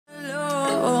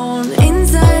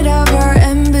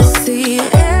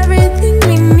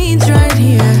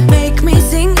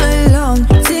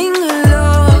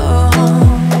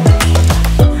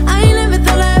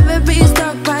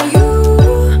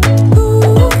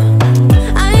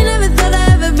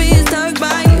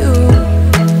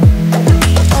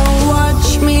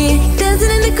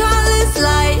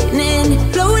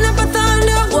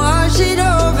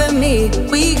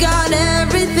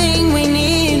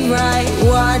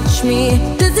watch me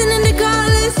dancing in the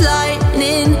colors,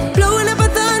 lightning, blowing up a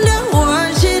thunder,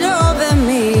 watch it over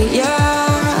me,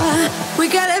 yeah. We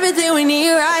got everything we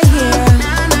need right here.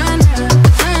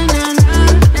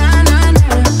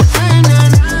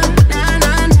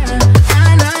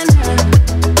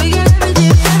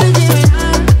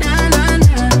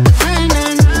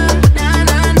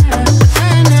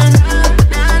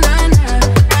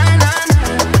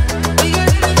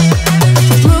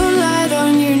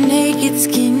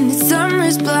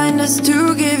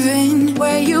 To give in,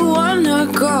 where you wanna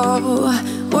go,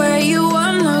 where you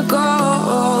wanna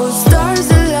go.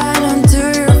 Stars align onto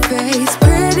your face,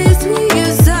 pretty sweet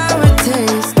your sour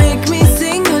taste. Make me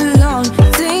sing along,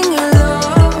 sing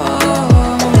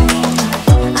along.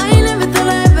 I never thought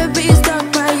I'd ever be stuck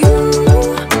by you.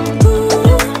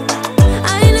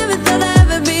 I never thought I'd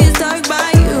ever be stuck by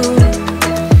you.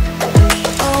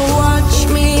 Oh, watch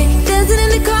me dancing in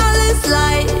the colors,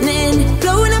 lightning,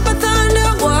 blowing up a thunder,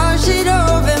 wash it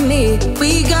over me.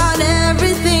 We got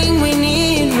everything we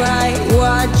need right.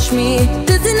 Why?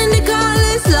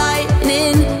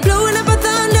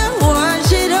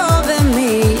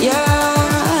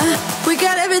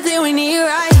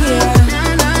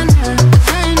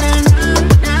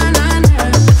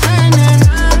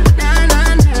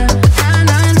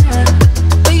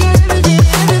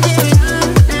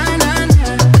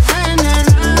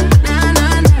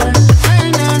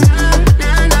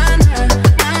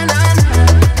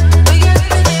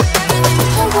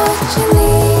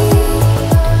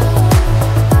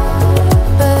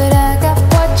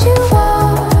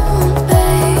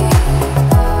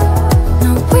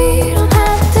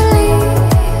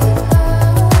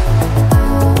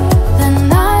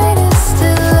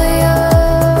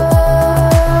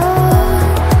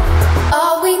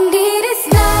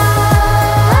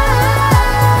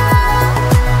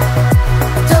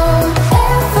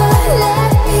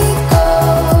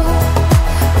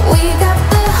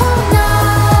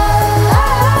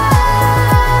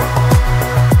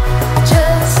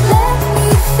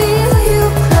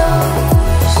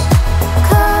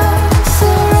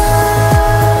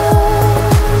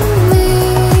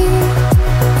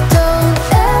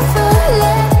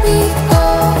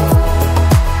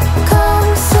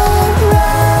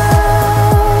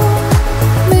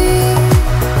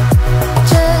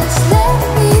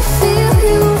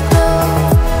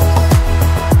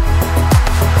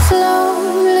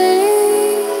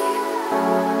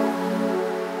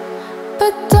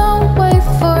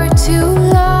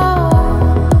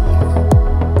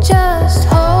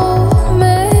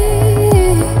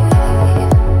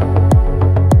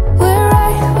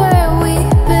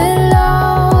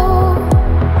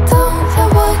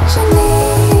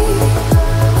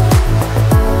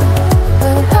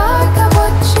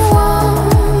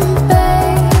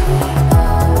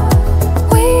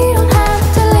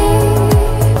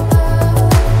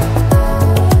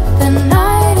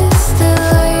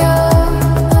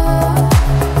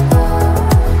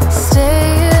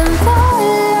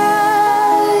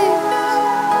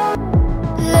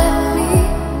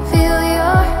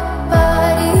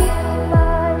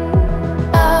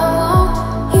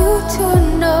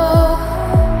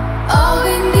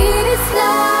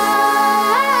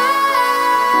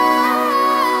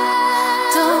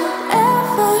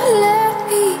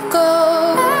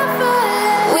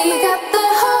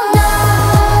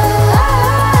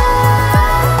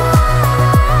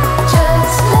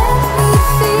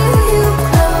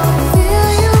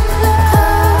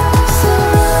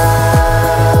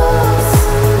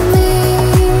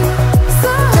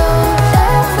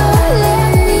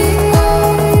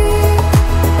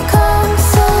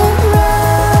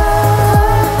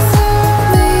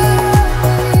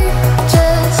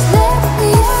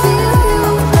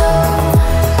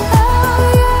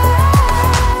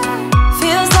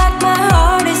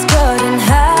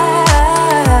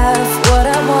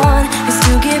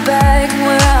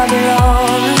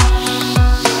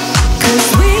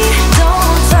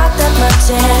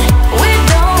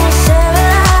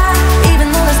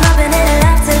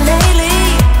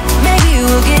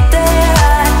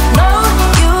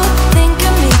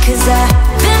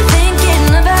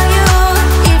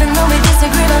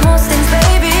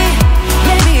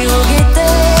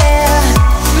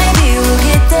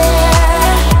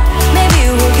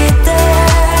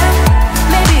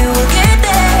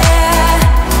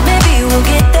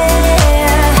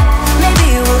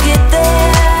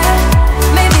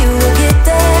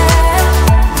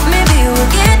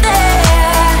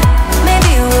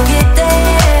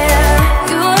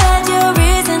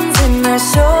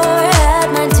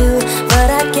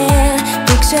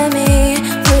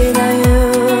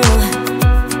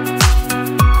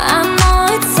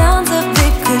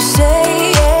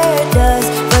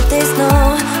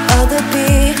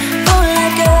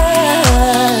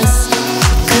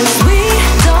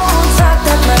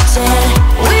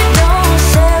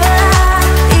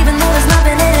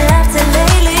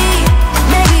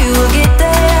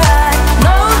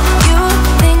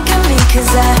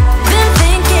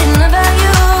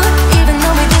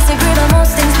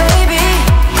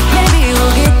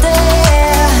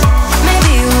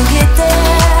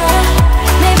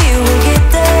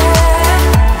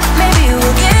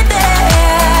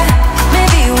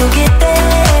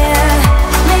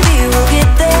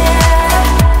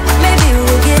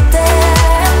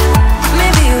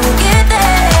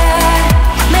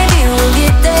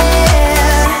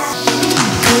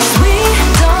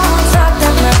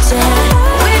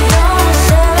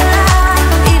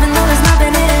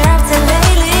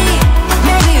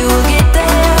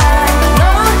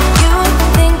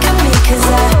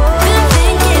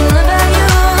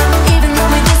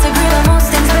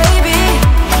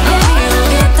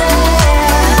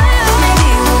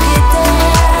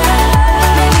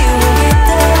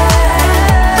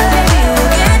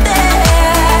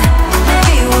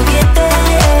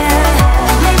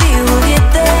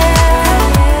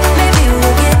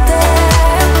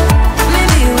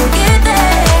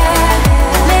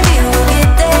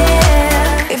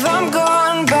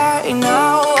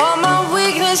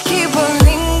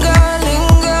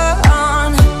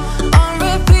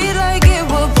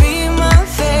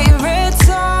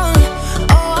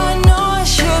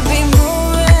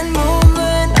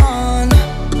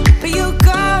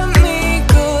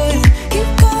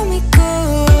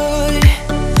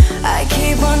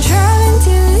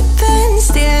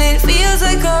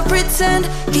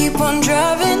 Keep on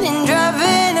driving and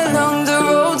driving along the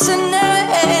road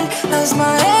tonight. Lost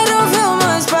my head over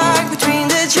my back between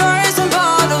the jars and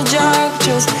bottle jack.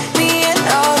 Just me and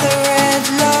all the red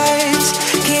lights.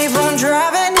 Keep on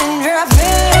driving and driving.